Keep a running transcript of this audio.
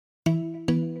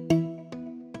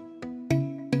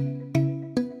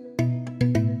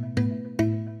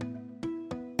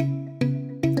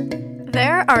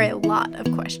are a lot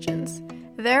of questions.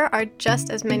 There are just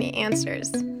as many answers.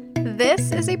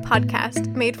 This is a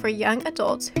podcast made for young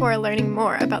adults who are learning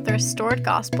more about the restored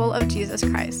gospel of Jesus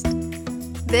Christ.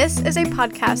 This is a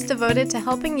podcast devoted to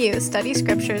helping you study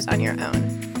scriptures on your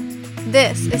own.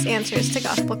 This is Answers to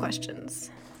Gospel Questions.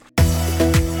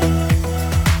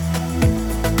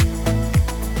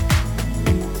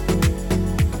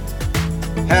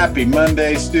 Happy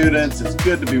Monday, students. It's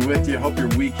good to be with you. Hope your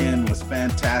weekend was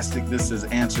fantastic. This is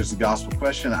Answers to Gospel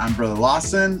Question. I'm Brother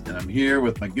Lawson, and I'm here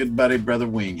with my good buddy, Brother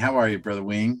Wing. How are you, Brother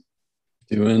Wing?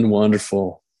 Doing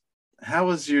wonderful. How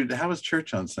was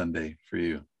church on Sunday for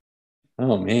you?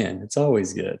 Oh, man, it's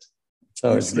always good. It's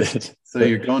always good. So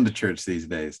you're going to church these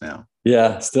days now?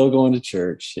 Yeah, still going to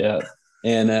church. Yeah.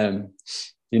 And,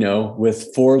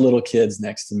 with 4 little kids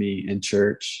next to me in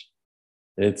church,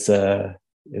 it's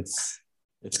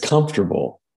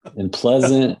comfortable and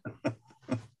pleasant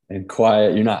and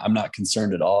quiet. I'm not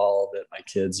concerned at all that my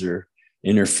kids are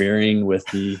interfering with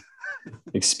the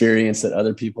experience that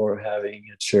other people are having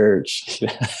at church.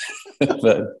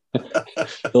 But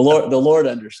the Lord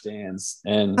understands,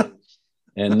 and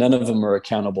none of them are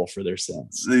accountable for their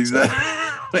sins.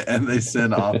 Exactly. And they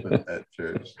sin often at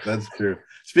church. That's true.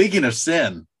 Speaking of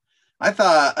sin, I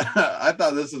thought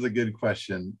this is a good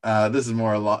question. This is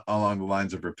more along the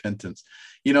lines of repentance.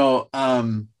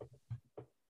 The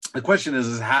question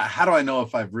is how do I know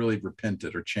if I've really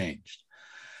repented or changed?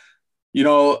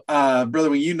 Brother,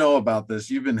 when you know about this,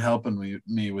 you've been helping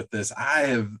me with this.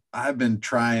 I've been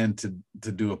trying to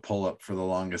do a pull-up for the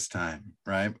longest time,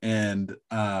 right? And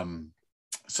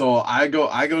so I go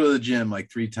to the gym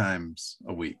like 3 times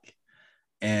a week,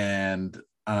 and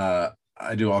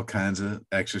I do all kinds of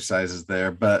exercises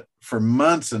there. But for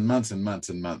months and months and months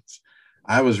and months,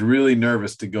 I was really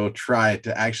nervous to go try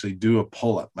to actually do a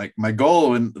pull-up. Like my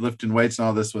goal in lifting weights and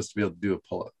all this was to be able to do a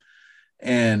pull-up.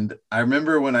 And I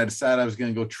remember when I decided I was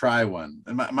going to go try one.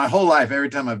 And my whole life, every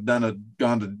time I've gone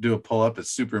to do a pull-up, it's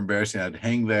super embarrassing. I'd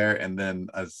hang there, and then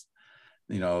I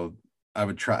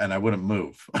would try and I wouldn't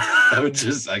move.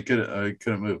 I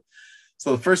couldn't move.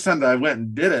 So the first time that I went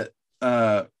and did it,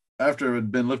 after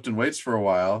I'd been lifting weights for a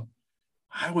while,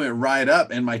 I went right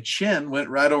up and my chin went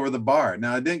right over the bar.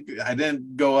 Now I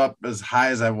didn't go up as high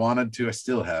as I wanted to. I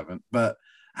still haven't, but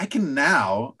I can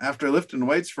now, after lifting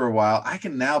weights for a while, I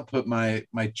can now put my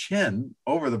chin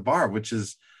over the bar, which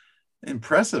is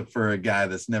impressive for a guy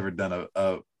that's never done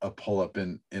a pull-up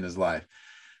in his life.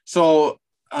 So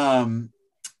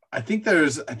I think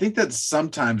that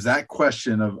sometimes that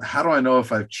question of how do I know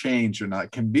if I've changed or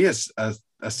not can be a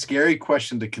scary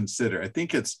question to consider. I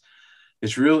think it's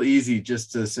real easy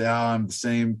just to say, oh, I'm the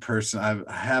same person. I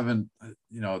haven't,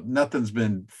 nothing's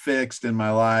been fixed in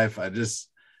my life.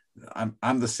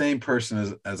 I'm the same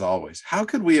person as always. How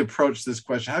could we approach this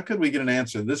question? How could we get an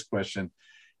answer to this question?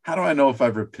 How do I know if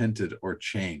I've repented or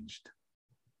changed?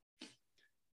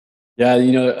 Yeah,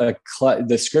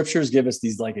 the scriptures give us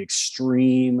these like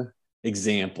extreme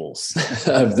examples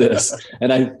of this.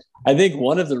 And I think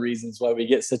one of the reasons why we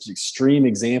get such extreme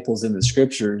examples in the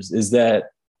scriptures is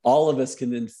that all of us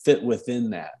can then fit within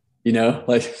that,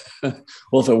 well,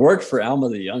 if it worked for Alma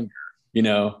the Younger,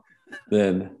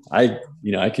 then I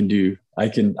can do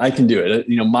it.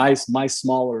 My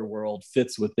smaller world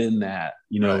fits within that,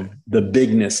 right. The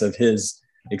bigness of his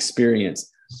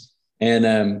experience.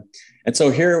 And so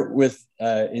here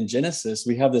in Genesis,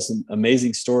 we have this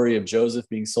amazing story of Joseph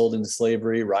being sold into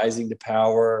slavery, rising to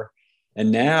power.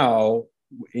 And now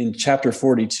in chapter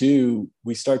 42,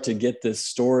 we start to get this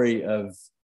story of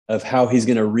how he's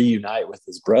going to reunite with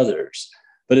his brothers.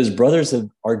 But his brothers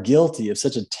are guilty of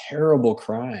such a terrible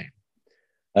crime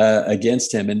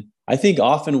against him. And I think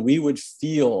often we would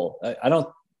feel, I don't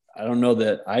know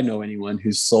that I know anyone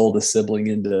who's sold a sibling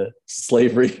into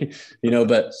slavery,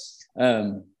 but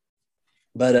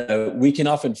we can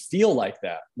often feel like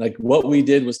that. Like what we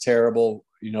did was terrible,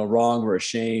 wrong, we're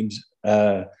ashamed,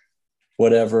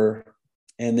 whatever.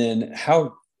 And then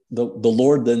how the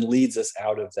Lord then leads us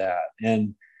out of that.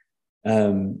 And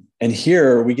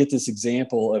here we get this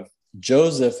example of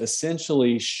Joseph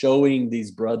essentially showing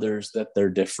these brothers that they're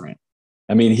different.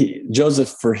 I mean,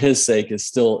 Joseph, for his sake,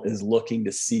 is looking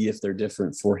to see if they're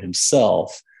different for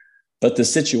himself. But the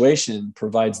situation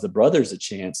provides the brothers a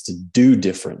chance to do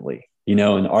differently,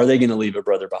 and are they going to leave a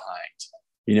brother behind,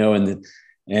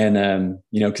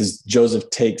 because Joseph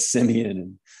takes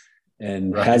Simeon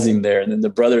and right. has him there. And then the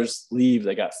brothers leave.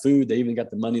 They got food. They even got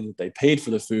the money that they paid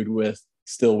for the food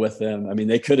still with them. I mean,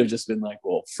 they could have just been like,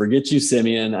 well, forget you,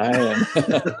 Simeon. I am.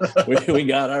 we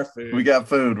got our food. We got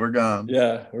food. We're gone.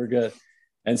 Yeah, we're good.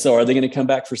 And so are they going to come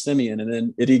back for Simeon? And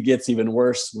then it gets even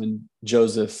worse when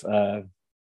Joseph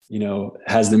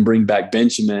has them bring back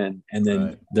Benjamin, and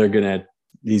then Right.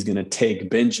 he's gonna take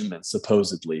Benjamin,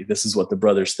 supposedly. This is what the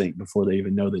brothers think before they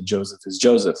even know that Joseph is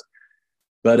Joseph.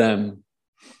 But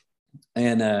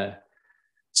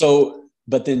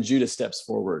but then Judah steps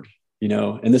forward,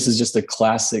 and this is just a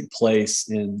classic place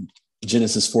in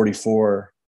Genesis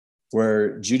 44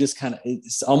 where Judah's it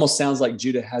almost sounds like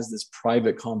Judah has this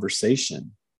private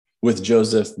conversation with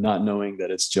Joseph, not knowing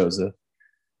that it's Joseph,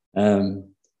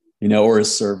 or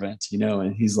his servant,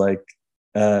 and he's like,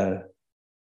 I'll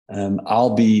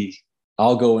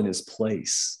go in his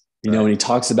place, Right. And he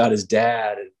talks about his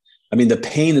dad. I mean, the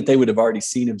pain that they would have already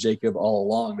seen of Jacob all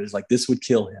along, but it's like, this would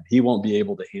kill him. He won't be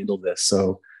able to handle this.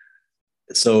 So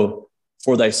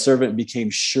for thy servant became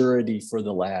surety for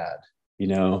the lad,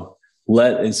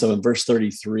 and so in verse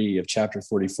 33 of chapter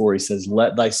 44, he says,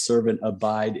 let thy servant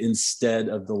abide instead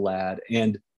of the lad,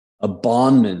 and a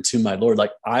bondman to my Lord.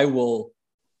 Like, I will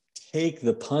take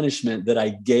the punishment that I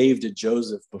gave to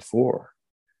Joseph before,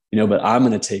 but I'm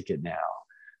going to take it now,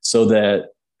 so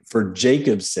that for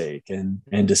Jacob's sake and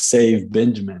to save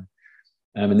Benjamin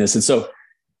in this. And so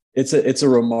it's a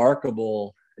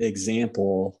remarkable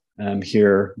example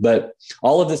here, but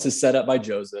all of this is set up by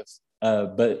Joseph.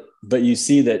 But you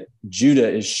see that Judah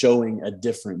is showing a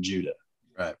different Judah.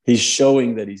 Right. He's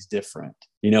showing that he's different,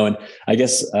 and I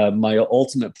guess my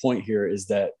ultimate point here is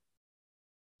that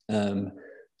I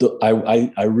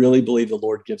really believe the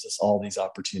Lord gives us all these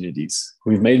opportunities.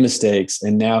 We've made mistakes,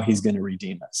 and now he's going to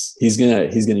redeem us. He's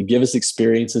going to give us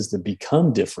experiences to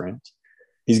become different.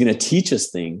 He's going to teach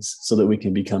us things so that we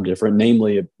can become different,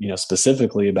 namely,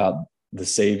 specifically about the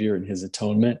Savior and his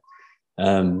atonement,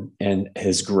 and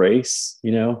his grace,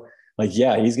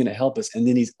 he's going to help us. And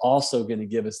then he's also going to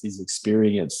give us these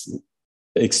experiences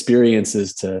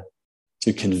to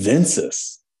convince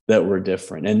us that we're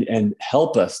different and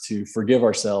help us to forgive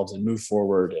ourselves and move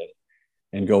forward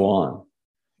and go on.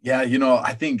 Yeah.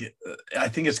 I think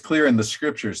it's clear in the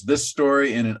scriptures, this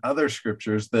story and in other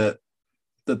scriptures, that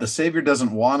the Savior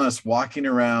doesn't want us walking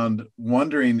around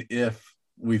wondering if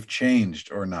we've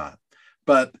changed or not.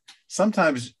 But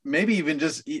sometimes maybe even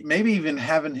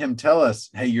having him tell us,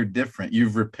 hey, you're different,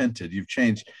 you've repented, you've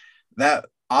changed, that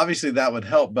obviously that would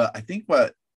help. But I think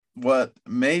what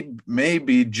may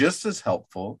be just as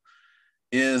helpful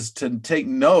is to take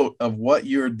note of what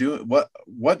you're doing,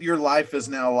 what your life is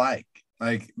now like.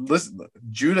 Like, listen,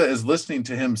 Judah is listening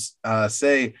to him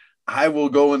say, I will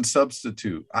go and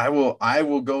substitute. I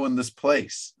will go in this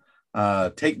place.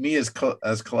 Take me as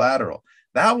collateral.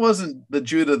 That wasn't the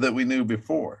Judah that we knew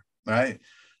before, right?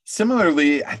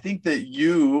 Similarly, I think that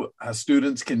you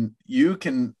students can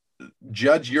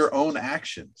judge your own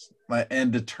actions, right,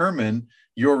 and determine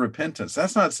your repentance.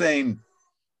 That's not saying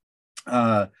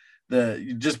that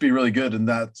you just be really good and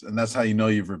that's how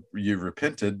you've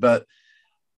repented. But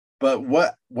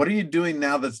what are you doing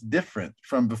now that's different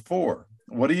from before?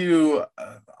 What do you?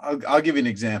 I'll give you an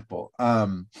example.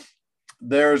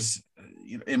 There's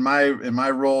in my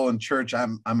role in church,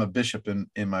 I'm a bishop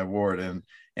in my ward,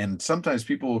 and sometimes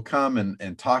people will come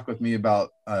and talk with me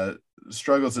about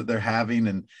struggles that they're having,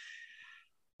 and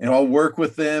I'll work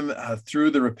with them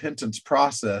through the repentance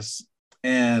process,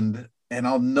 and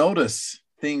I'll notice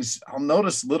things. I'll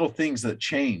notice little things that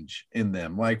change in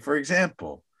them. Like, for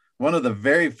example, one of the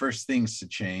very first things to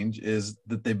change is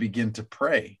that they begin to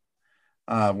pray.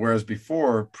 Whereas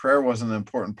before, prayer wasn't an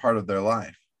important part of their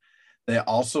life. They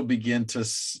also begin to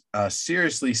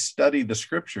seriously study the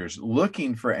scriptures,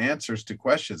 looking for answers to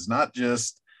questions, not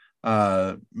just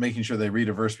making sure they read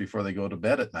a verse before they go to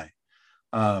bed at night.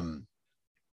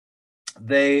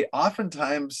 They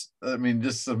oftentimes,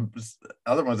 just some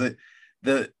other ones,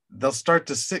 they'll start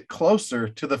to sit closer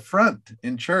to the front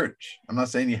in church. I'm not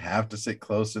saying you have to sit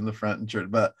close in the front in church,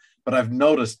 but I've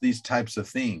noticed these types of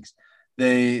things.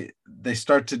 They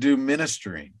start to do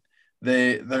ministering.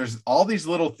 There's all these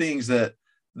little things that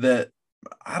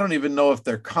I don't even know if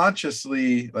they're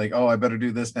consciously like, oh, I better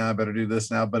do this now,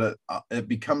 but it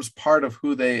becomes part of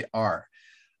who they are.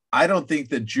 I don't think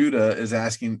that Judah is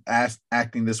acting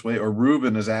this way, or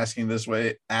Reuben is acting this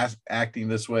way,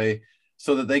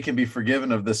 so that they can be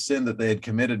forgiven of the sin that they had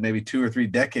committed maybe 2 or 3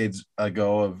 decades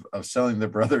ago of selling their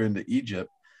brother into Egypt.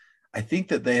 I think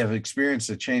that they have experienced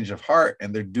a change of heart,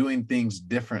 and they're doing things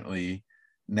differently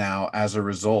now as a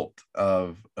result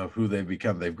of who they've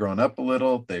become. They've grown up a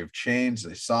little, they've changed,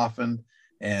 they softened,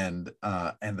 and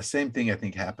the same thing I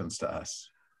think happens to us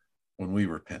when we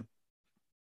repent.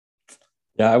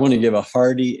 Yeah, I want to give a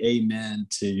hearty amen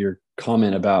to your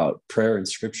comment about prayer and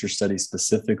scripture study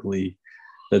specifically,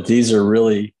 that these are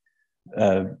really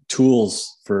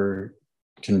tools for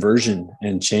conversion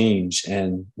and change.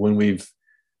 And when we've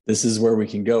this is where we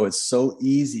can go. It's so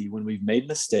easy when we've made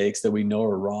mistakes that we know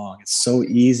are wrong. It's so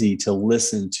easy to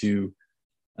listen to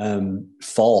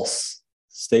false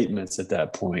statements at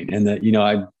that point, and that,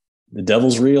 the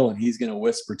devil's real and he's going to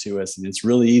whisper to us, and it's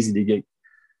really easy to get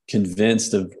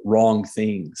convinced of wrong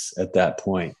things at that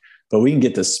point. But we can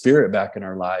get the Spirit back in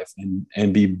our life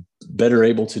and be better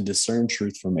able to discern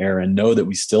truth from error, and know that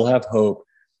we still have hope.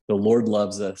 The Lord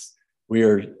loves us. We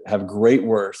have great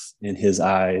worth in his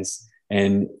eyes,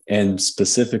 and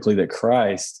specifically that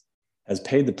Christ has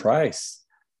paid the price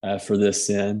for this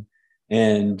sin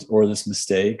or this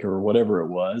mistake or whatever it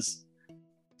was,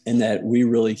 and that we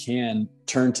really can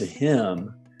turn to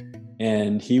him,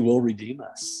 and he will redeem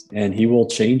us, and he will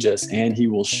change us, and he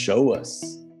will show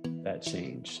us that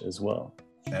change as well.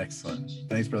 Excellent.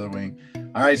 Thanks, Brother Wing.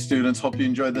 All right, students, hope you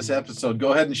enjoyed this episode.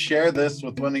 Go ahead and share this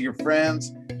with one of your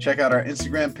friends. Check out our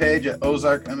Instagram page at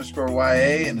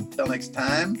Ozark_YA. And until next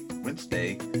time,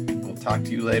 Wednesday, we'll talk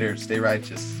to you later. Stay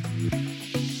righteous.